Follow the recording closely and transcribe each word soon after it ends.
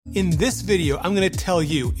In this video, I'm going to tell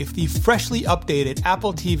you if the freshly updated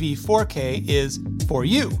Apple TV 4K is for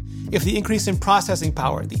you, if the increase in processing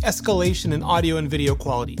power, the escalation in audio and video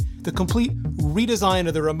quality, the complete redesign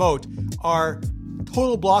of the remote are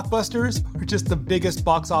total blockbusters or just the biggest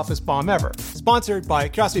box office bomb ever. Sponsored by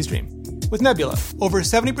CuriosityStream with Nebula. Over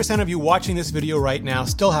 70% of you watching this video right now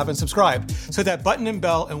still haven't subscribed, so that button and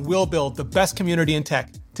bell and we'll build the best community in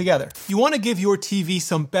tech together. You want to give your TV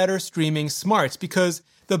some better streaming smarts because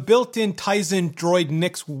the built-in Tizen, Droid,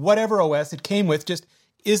 Nix, whatever OS it came with just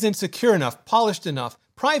isn't secure enough, polished enough,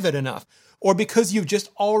 private enough, or because you've just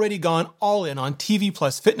already gone all in on TV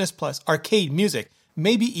Plus, Fitness Plus, arcade music,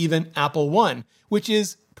 maybe even Apple One, which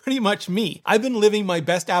is pretty much me. I've been living my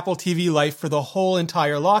best Apple TV life for the whole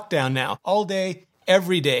entire lockdown now, all day,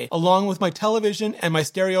 every day. Along with my television and my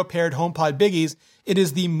stereo-paired HomePod biggies, it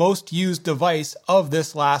is the most used device of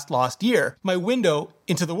this lost year. My window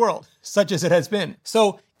into the world, such as it has been.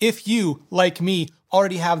 So if you, like me,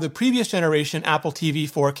 already have the previous generation Apple TV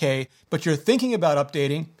 4K, but you're thinking about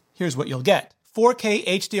updating, here's what you'll get. 4K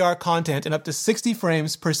HDR content in up to 60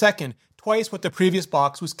 frames per second, twice what the previous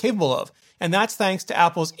box was capable of. And that's thanks to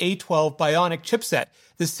Apple's A12 Bionic chipset,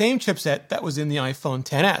 the same chipset that was in the iPhone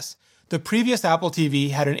XS. The previous Apple TV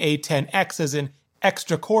had an A10X as in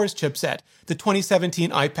extra cores chipset, the 2017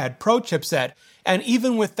 iPad Pro chipset, and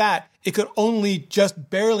even with that, it could only just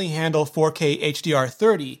barely handle 4K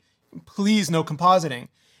HDR30. Please no compositing.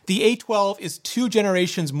 The A12 is 2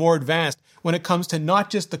 generations more advanced when it comes to not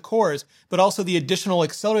just the cores, but also the additional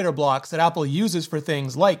accelerator blocks that Apple uses for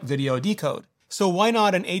things like video decode. So why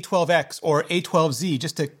not an A12X or A12Z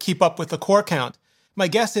just to keep up with the core count? My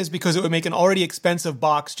guess is because it would make an already expensive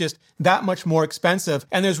box just that much more expensive,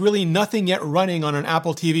 and there's really nothing yet running on an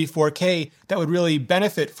Apple TV 4K that would really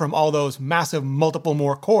benefit from all those massive multiple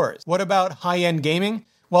more cores. What about high-end gaming?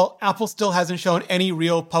 Well, Apple still hasn't shown any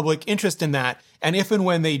real public interest in that, and if and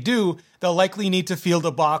when they do, they'll likely need to field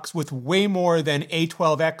a box with way more than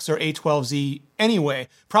A12X or A12Z anyway,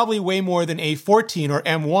 probably way more than A14 or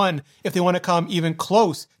M1 if they want to come even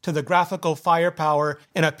close to the graphical firepower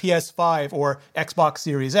in a PS5 or Xbox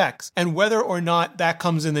Series X. And whether or not that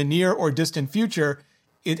comes in the near or distant future,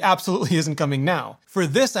 it absolutely isn't coming now. For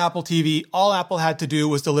this Apple TV, all Apple had to do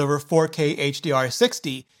was deliver 4K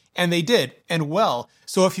HDR60, and they did, and well.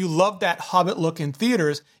 So if you love that Hobbit look in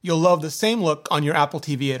theaters, you'll love the same look on your Apple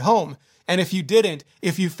TV at home. And if you didn't,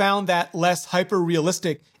 if you found that less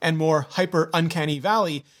hyper-realistic and more hyper-uncanny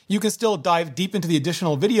valley, you can still dive deep into the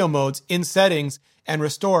additional video modes in settings and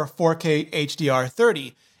restore 4K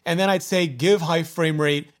HDR30. And then I'd say give high frame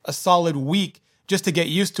rate a solid week just to get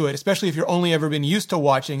used to it, especially if you're only ever been used to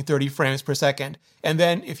watching 30 frames per second. And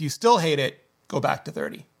then if you still hate it, go back to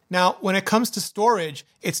 30. Now, when it comes to storage,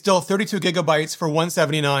 it's still 32 gigabytes for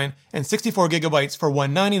 $179 and 64 gigabytes for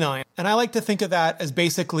 $199. And I like to think of that as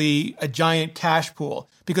basically a giant cache pool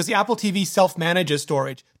because the Apple TV self-manages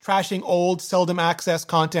storage, trashing old, seldom accessed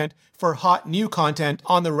content for hot new content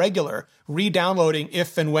on the regular, re-downloading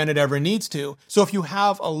if and when it ever needs to. So if you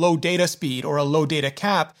have a low data speed or a low data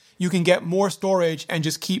cap, you can get more storage and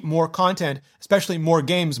just keep more content, especially more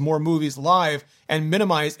games, more movies live, and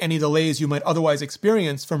minimize any delays you might otherwise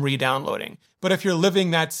experience from re-downloading. But if you're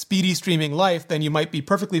living that speedy streaming life, then you might be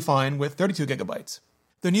perfectly fine with 32 gigabytes.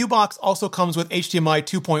 The new box also comes with HDMI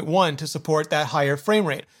 2.1 to support that higher frame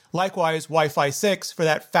rate. Likewise, Wi-Fi 6 for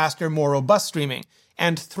that faster, more robust streaming.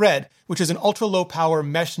 And Thread, which is an ultra-low power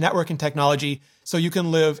mesh networking technology so you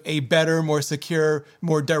can live a better, more secure,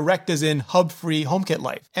 more direct as in hub-free HomeKit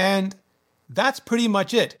life. And that's pretty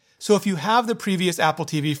much it. So if you have the previous Apple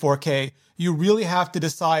TV 4K, you really have to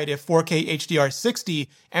decide if 4K HDR60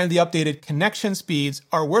 and the updated connection speeds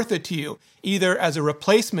are worth it to you, either as a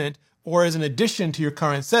replacement or as an addition to your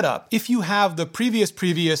current setup. If you have the previous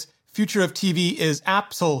future of TV is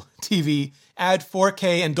Apple TV, add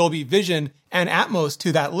 4K and Dolby Vision and Atmos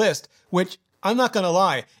to that list, which I'm not going to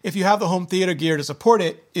lie, if you have the home theater gear to support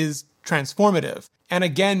it, is transformative. And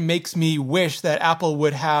again, makes me wish that Apple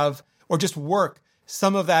would have, or just work,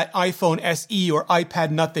 some of that iPhone SE or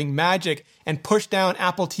iPad Nothing magic and push down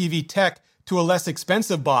Apple TV tech to a less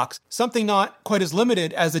expensive box, something not quite as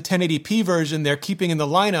limited as the 1080p version they're keeping in the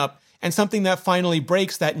lineup, and something that finally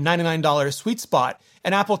breaks that $99 sweet spot,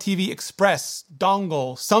 an Apple TV Express,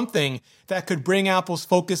 dongle, something that could bring Apple's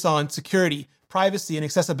focus on security, privacy, and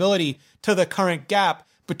accessibility to the current gap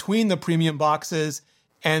between the premium boxes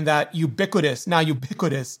and that now ubiquitous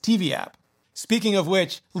TV app. Speaking of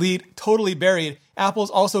which, lead totally buried, Apple's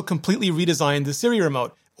also completely redesigned the Siri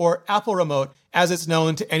remote, or Apple Remote as it's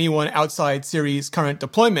known to anyone outside Siri's current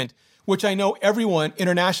deployment, which I know everyone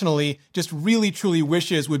internationally just really truly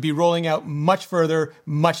wishes would be rolling out much further,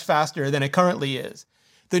 much faster than it currently is.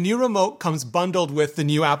 The new remote comes bundled with the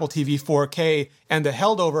new Apple TV 4K and the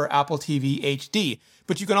held-over Apple TV HD,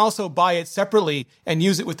 but you can also buy it separately and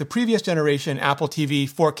use it with the previous generation Apple TV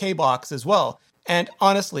 4K box as well. And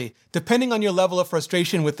honestly, depending on your level of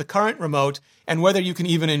frustration with the current remote and whether you can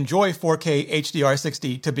even enjoy 4K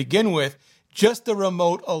HDR60 to begin with, just the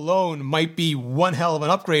remote alone might be one hell of an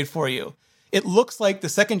upgrade for you. It looks like the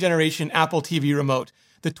second generation Apple TV remote,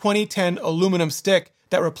 the 2010 aluminum stick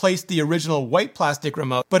that replaced the original white plastic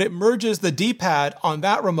remote, but it merges the D-pad on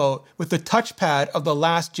that remote with the touchpad of the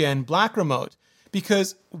last gen black remote.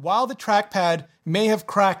 Because while the trackpad may have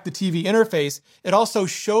cracked the TV interface, it also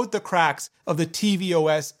showed the cracks of the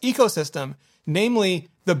tvOS ecosystem, namely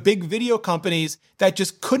the big video companies that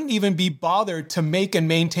just couldn't even be bothered to make and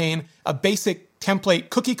maintain a basic template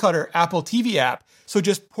cookie cutter Apple TV app, so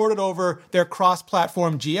just ported over their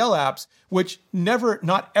cross-platform GL apps, which never,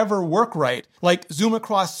 not ever work right, like zoom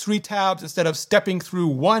across 3 tabs instead of stepping through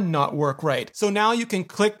one not work right. So now you can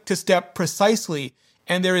click to step precisely,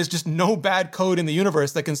 and there is just no bad code in the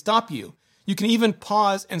universe that can stop you. You can even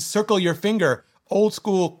pause and circle your finger, old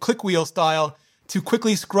school click wheel style, to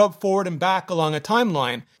quickly scrub forward and back along a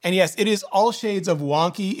timeline. And yes, it is all shades of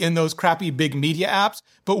wonky in those crappy big media apps,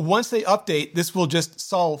 but once they update, this will just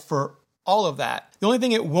solve for all of that. The only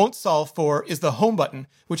thing it won't solve for is the home button,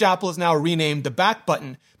 which Apple has now renamed the back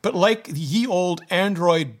button. But like the ye old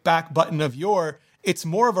Android back button of yore, it's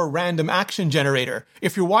more of a random action generator.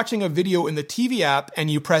 If you're watching a video in the TV app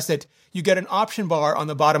and you press it, you get an option bar on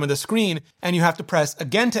the bottom of the screen and you have to press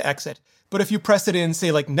again to exit. But if you press it in,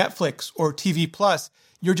 say like Netflix or TV Plus,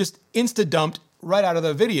 you're just insta-dumped right out of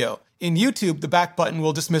the video. In YouTube, the back button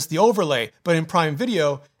will dismiss the overlay, but in Prime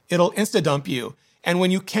Video, it'll insta-dump you. And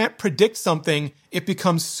when you can't predict something, it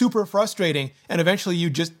becomes super frustrating and eventually you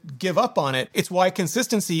just give up on it. It's why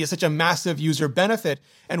consistency is such a massive user benefit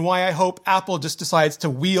and why I hope Apple just decides to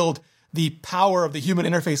wield the power of the human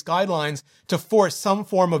interface guidelines to force some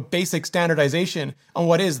form of basic standardization on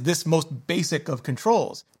what is this most basic of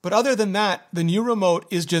controls. But other than that, the new remote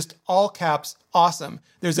is just all caps awesome.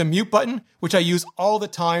 There's a mute button, which I use all the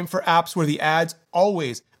time for apps where the ads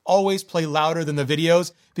always play louder than the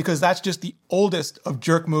videos, because that's just the oldest of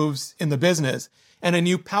jerk moves in the business. And a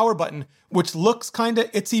new power button, which looks kinda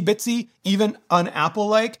itsy bitsy, even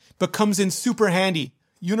un-Apple-like, but comes in super handy,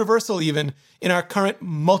 universal even, in our current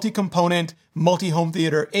multi-component, multi-home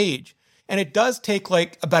theater age. And it does take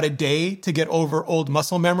like about a day to get over old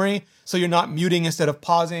muscle memory, so you're not muting instead of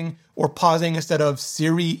pausing, or pausing instead of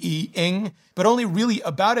Siri-ing, but only really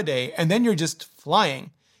about a day, and then you're just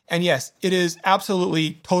flying. And yes, it is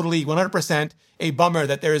absolutely, totally, 100% a bummer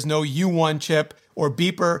that there is no U1 chip or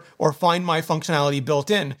beeper or Find My functionality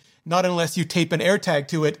built in, not unless you tape an AirTag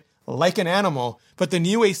to it like an animal. But the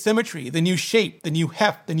new asymmetry, the new shape, the new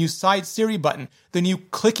heft, the new side Siri button, the new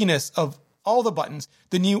clickiness of all the buttons,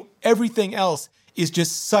 the new everything else is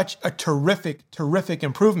just such a terrific, terrific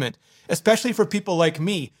improvement, especially for people like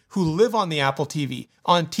me who live on the Apple TV,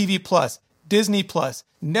 on TV Plus, Disney Plus,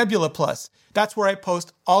 Nebula Plus. That's where I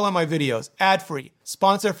post all of my videos, ad-free,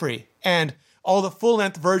 sponsor-free, and all the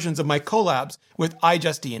full-length versions of my collabs with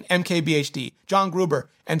iJustine, MKBHD, John Gruber,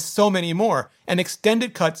 and so many more, and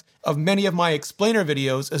extended cuts of many of my explainer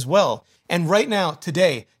videos as well. And right now,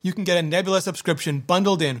 today, you can get a Nebula subscription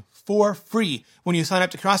bundled in for free when you sign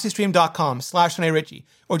up to curiositystream.com/ReneRitchie,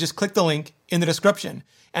 or just click the link in the description.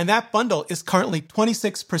 And that bundle is currently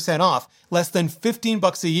 26% off, less than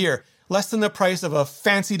 $15 a year, less than the price of a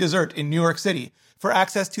fancy dessert in New York City, for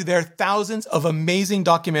access to their thousands of amazing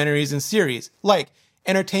documentaries and series, like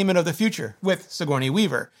Entertainment of the Future with Sigourney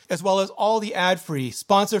Weaver, as well as all the ad-free,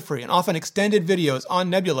 sponsor-free, and often extended videos on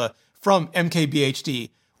Nebula from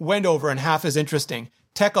MKBHD, Wendover and Half as Interesting,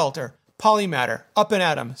 TechAltar, Polymatter, Up and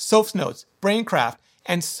Atom, Soph's Notes, Braincraft,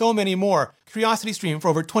 and so many more. CuriosityStream for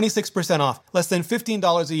over 26% off, less than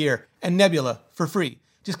 $15 a year, and Nebula for free.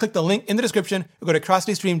 Just click the link in the description or go to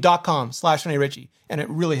curiositystream.com/ReneRitchie, and it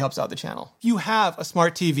really helps out the channel. If you have a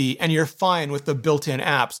smart TV and you're fine with the built-in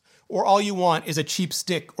apps, or all you want is a cheap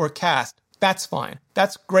stick or cast, that's fine.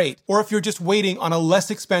 That's great. Or if you're just waiting on a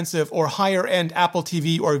less expensive or higher-end Apple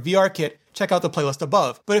TV or VR kit, check out the playlist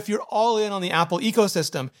above. But if you're all in on the Apple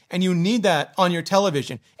ecosystem and you need that on your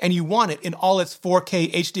television and you want it in all its 4K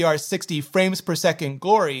HDR60 frames per second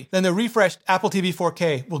glory, then the refreshed Apple TV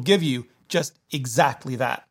 4K will give you just exactly that.